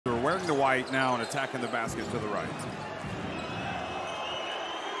wearing the white now and attacking the basket to the right.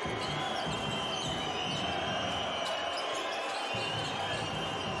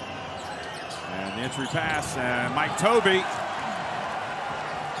 And the entry pass, and Mike Tobey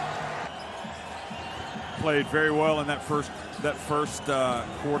played very well in that first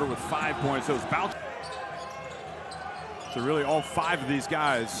quarter with 5 points. So it was about. So really all 5 of these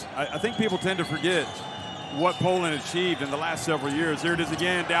guys, I think people tend to forget what Poland achieved in the last several years. Here it is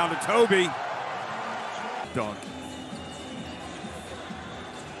again, down to Tobey. Dunk.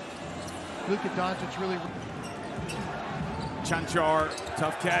 Luka Doncic really. Cancar,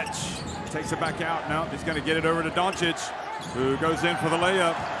 tough catch. Takes it back out. No, he's going to get it over to Doncic, who goes in for the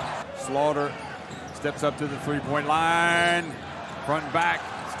layup. Slaughter steps up to the three-point line. Front and back,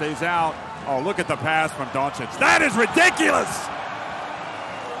 stays out. Oh, look at the pass from Doncic. That is ridiculous!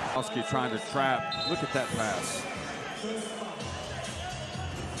 Sokolowski trying to trap. Look at that pass.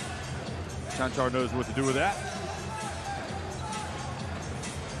 Cancar knows what to do with that.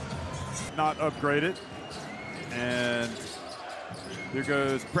 Not upgraded. And here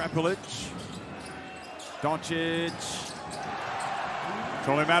goes Prepelic. Doncic. It's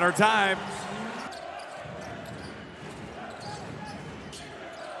only a matter of time.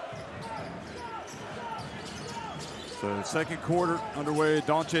 So the second quarter underway.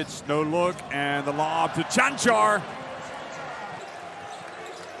 Doncic, no look, and the lob to Cancar.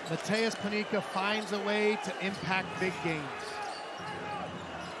 Mateusz Ponitka finds a way to impact big games.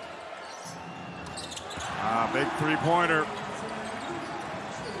 Big three-pointer.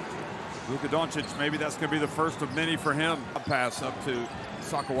 Luka Doncic, maybe that's going to be the first of many for him. Pass up to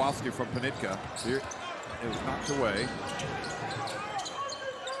Sokolowski from Ponitka. Here, it was knocked away.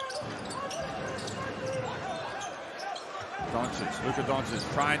 Doncic, Luka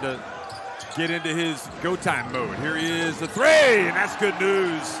Doncic trying to get into his go-time mode. Here he is, the three, and that's good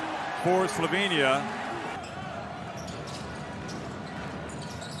news for Slovenia.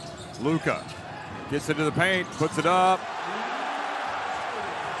 Luka gets into the paint, puts it up.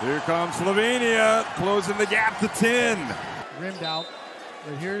 Here comes Slovenia, closing the gap to 10. Rimmed out,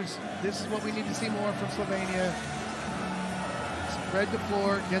 but this is what we need to see more from Slovenia. Spread the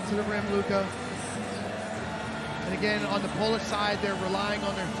floor, get to the rim, Luka. And again, on the Polish side, they're relying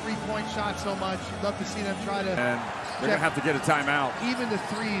on their three-point shot so much. You'd love to see them try to. And they're going to have to get a timeout. Even the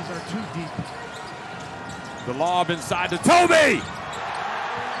threes are too deep. The lob inside to Tobey.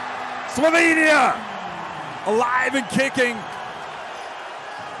 Slovenia alive and kicking.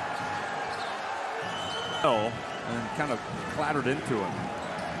 And kind of clattered into him.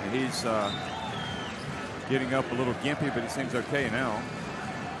 And he's getting up a little gimpy, but he seems okay now.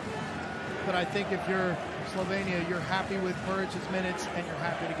 But I think if you're Slovenia, you're happy with Buric's minutes, and you're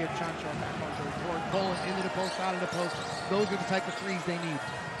happy to get Cancar back onto the court. Poland into the post, out of the post. Those are the type of threes they need.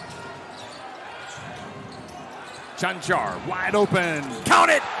 Cancar, wide open.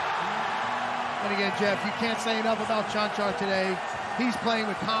 Count it! And again, Jeff, you can't say enough about Cancar today. He's playing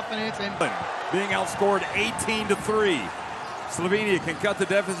with confidence and being outscored 18-3. Slovenia can cut the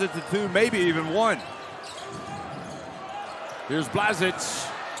deficit to 2, maybe even 1. Here's Blazic.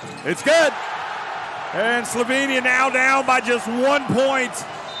 It's good. And Slovenia now down by just 1 point.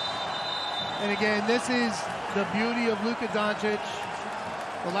 And again, this is the beauty of Luka Doncic.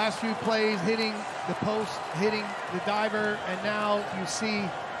 The last few plays hitting the post, hitting the diver, and now you see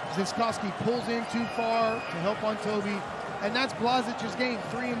Sokolowski pulls in too far to help on Tobey. And that's Blazic's game,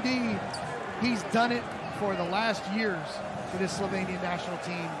 3 and D. He's done it for the last years for this Slovenian national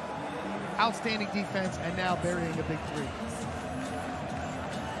team. Outstanding defense, and now burying a big three.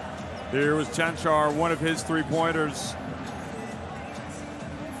 Here was Cancar, one of his three-pointers.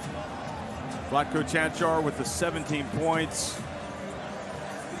 Vlatko Cancar with the 17 points.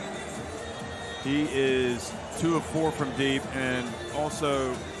 He is 2 of 4 from deep, and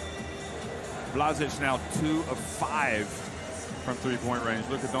also Blazic now 2 of 5 from three-point range.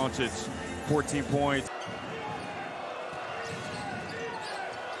 Luka Doncic, 14 points.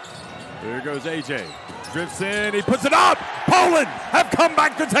 There goes AJ. Drifts in, he puts it up! Poland have come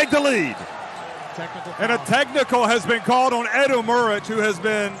back to take the lead. And a technical has been called on Edo Muric, who has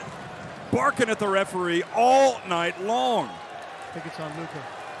been barking at the referee all night long. I think it's on Luka.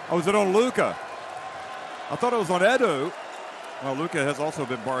 Oh, is it on Luka? I thought it was on Edo. Well, Luka has also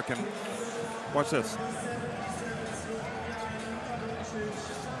been barking. Watch this.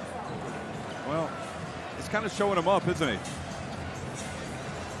 Well, it's kind of showing him up, isn't he?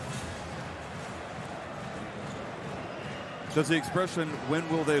 Does the expression, when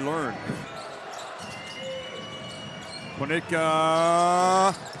will they learn?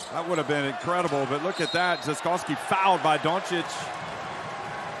 Ponitka, that would have been incredible, but look at that. Sokolowski fouled by Doncic.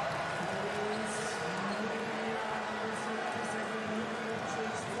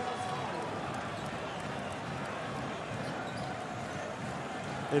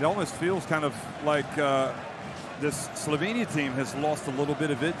 It almost feels kind of like this Slovenia team has lost a little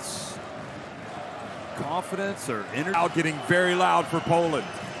bit of its confidence or energy. Now getting very loud for Poland.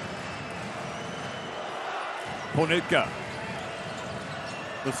 Ponitka,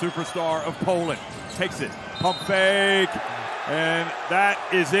 the superstar of Poland, takes it. Pump fake, and that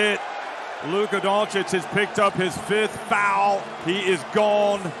is it. Luka Doncic has picked up his 5th foul. He is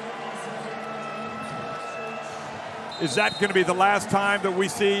gone. Is that going to be the last time that we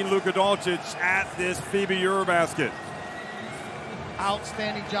see Luka Doncic at this FIBA Eurobasket?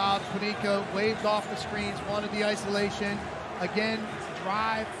 Outstanding job. Ponitka waved off the screens, wanted the isolation. Again,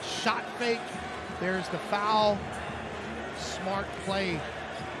 drive, shot fake. There's the foul. Smart play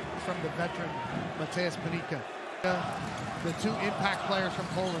from the veteran Mateusz Ponitka. The 2 impact players from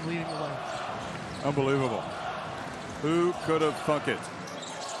Poland leading the way. Unbelievable. Who could have thunk it?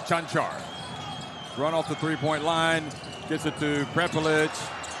 Cancar. Run off the 3-point line. Gets it to Prepelic.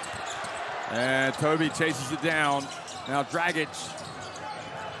 And Toby chases it down. Now Dragic.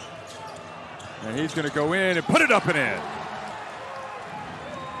 And he's going to go in and put it up and in.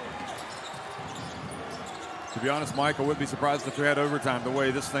 To be honest, Mike, I wouldn't be surprised if we had overtime the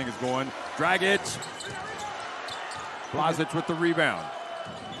way this thing is going. Dragic. Vlatko with the rebound.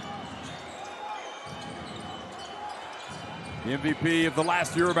 The MVP of the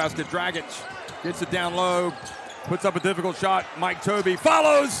last Eurobasket, Dragic, gets it down low, puts up a difficult shot. Mike Toby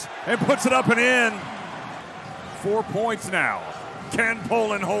follows and puts it up and in. 4 points now. Can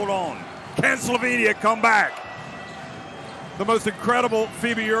Poland hold on? Can Slovenia come back? The most incredible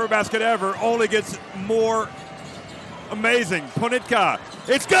FIBA Eurobasket ever only gets more amazing. Ponitka,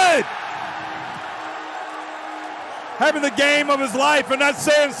 it's good! Having the game of his life, and that's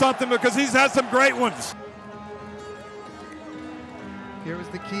saying something because he's had some great ones. Here was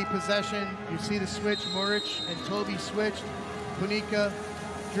the key possession. You see the switch, Muric and Toby switched. Ponitka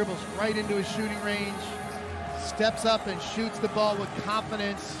dribbles right into his shooting range, steps up and shoots the ball with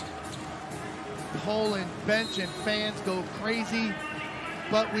confidence. Poland bench and fans go crazy,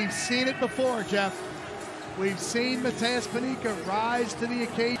 but we've seen it before, Jeff. We've seen Mateusz Ponitka rise to the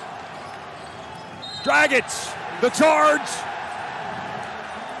occasion. Dragic, the charge.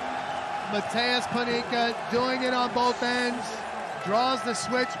 Mateusz Ponitka doing it on both ends. Draws the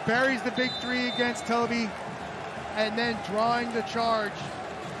switch, buries the big 3 against Toby, and then drawing the charge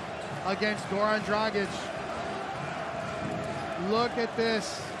against Goran Dragic. Look at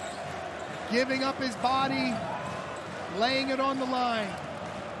this. Giving up his body, laying it on the line.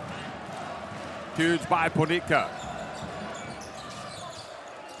 Huge by Ponitka.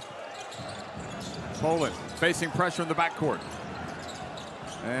 Poland facing pressure in the backcourt.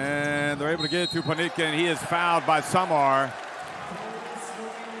 And they're able to get it to Ponitka, and he is fouled by Samar.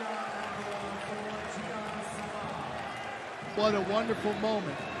 What a wonderful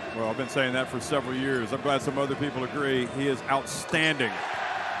moment. Well, I've been saying that for several years. I'm glad some other people agree. He is outstanding.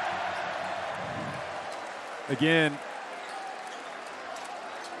 Again,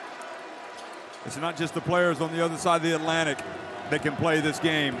 it's not just the players on the other side of the Atlantic that can play this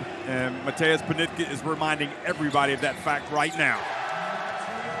game. And Mateusz Ponitka is reminding everybody of that fact right now.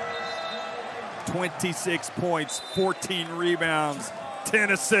 26 points, 14 rebounds,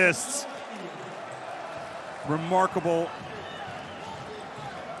 10 assists. Remarkable.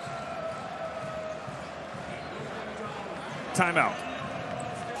 Timeout.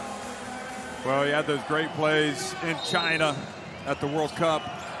 Well, he had those great plays in China at the World Cup.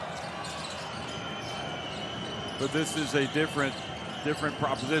 But this is a different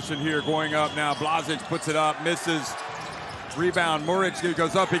proposition here. Going up now, Blazic puts it up, misses. Rebound, Muric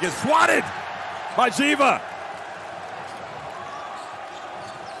goes up, he gets swatted by Jiva.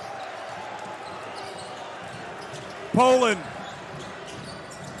 Poland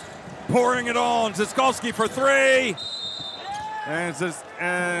pouring it on. Sokolowski for 3. And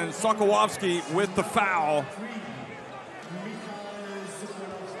Sokolowski with the foul.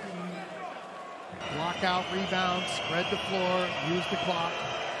 Lockout rebound, spread the floor, use the clock.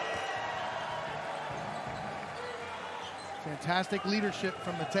 Fantastic leadership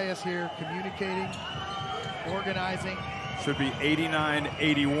from Mateusz here, communicating, organizing. Should be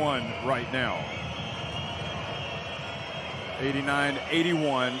 89-81 right now.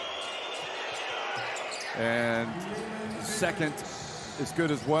 89-81. And second is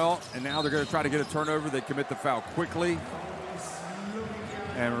good as well. And now they're going to try to get a turnover. They commit the foul quickly.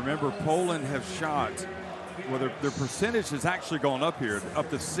 And remember, Poland have shot, well, their percentage has actually gone up here, up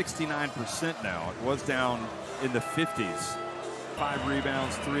to 69% now. It was down in the 50s. 5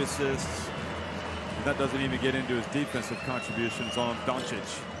 rebounds, 3 assists. And that doesn't even get into his defensive contributions on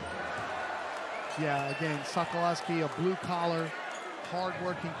Doncic. Yeah, again, Sokolowski, a blue-collar,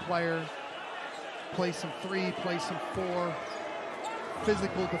 hard-working player. Plays some 3, plays some 4.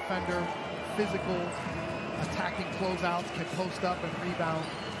 Physical defender, physical attacking closeouts, can post up and rebound.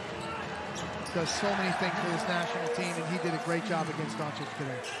 Does so many things for this national team, and he did a great job against Doncic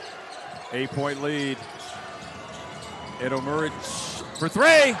today. 8-point lead. Edo Muric for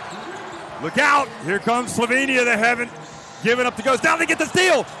 3. Look out. Here comes Slovenia. They haven't given up the ghost. Now they get the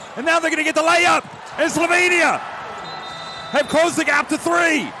steal, and now they're going to get the layup. And Slovenia have closed the gap to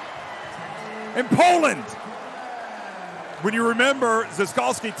 3. And Poland, when you remember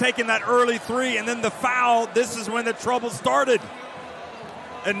Zaskalski taking that early 3 and then the foul, this is when the trouble started.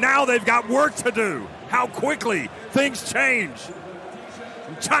 And now they've got work to do. How quickly things change.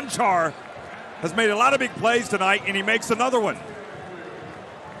 And Cancar has made a lot of big plays tonight, and he makes another one.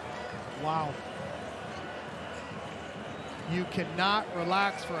 Wow. You cannot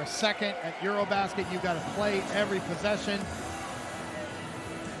relax for a second at Eurobasket. You've got to play every possession.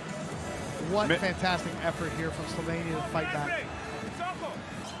 What fantastic effort here from Slovenia to fight back.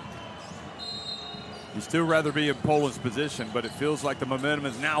 You'd still rather be in Poland's position, but it feels like the momentum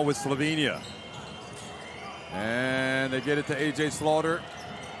is now with Slovenia. And they get it to A.J.Slaughter,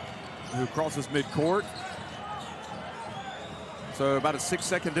 who crosses midcourt. So about a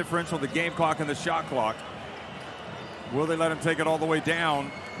 6-second differential, the game clock and the shot clock. Will they let him take it all the way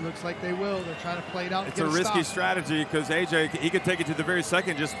down? Looks like they will. They're trying to play it out. It's a risky strategy because AJ, he could take it to the very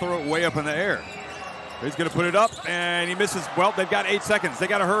second, just throw it way up in the air. He's going to put it up, and he misses. Well, they've got 8 seconds. They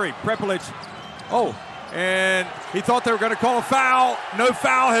got to hurry. Prepelic. Oh, and he thought they were going to call a foul. No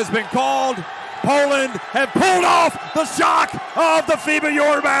foul has been called. Poland have pulled off the shock of the FIBA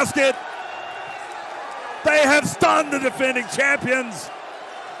Eurobasket. They have stunned the defending champions.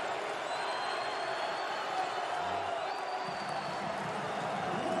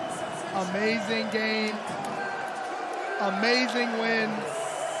 Amazing game. Amazing win.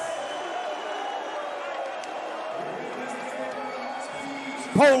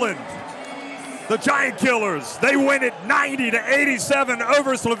 Poland, the Giant Killers, they win it 90-87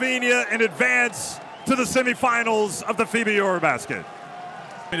 over Slovenia and advance to the semifinals of the FIBA Eurobasket.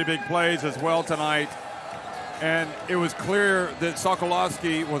 Many big plays as well tonight, and it was clear that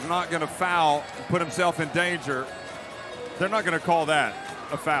Sokolowski was not going to foul, put himself in danger. They're not going to call that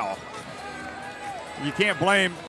a foul. You can't blame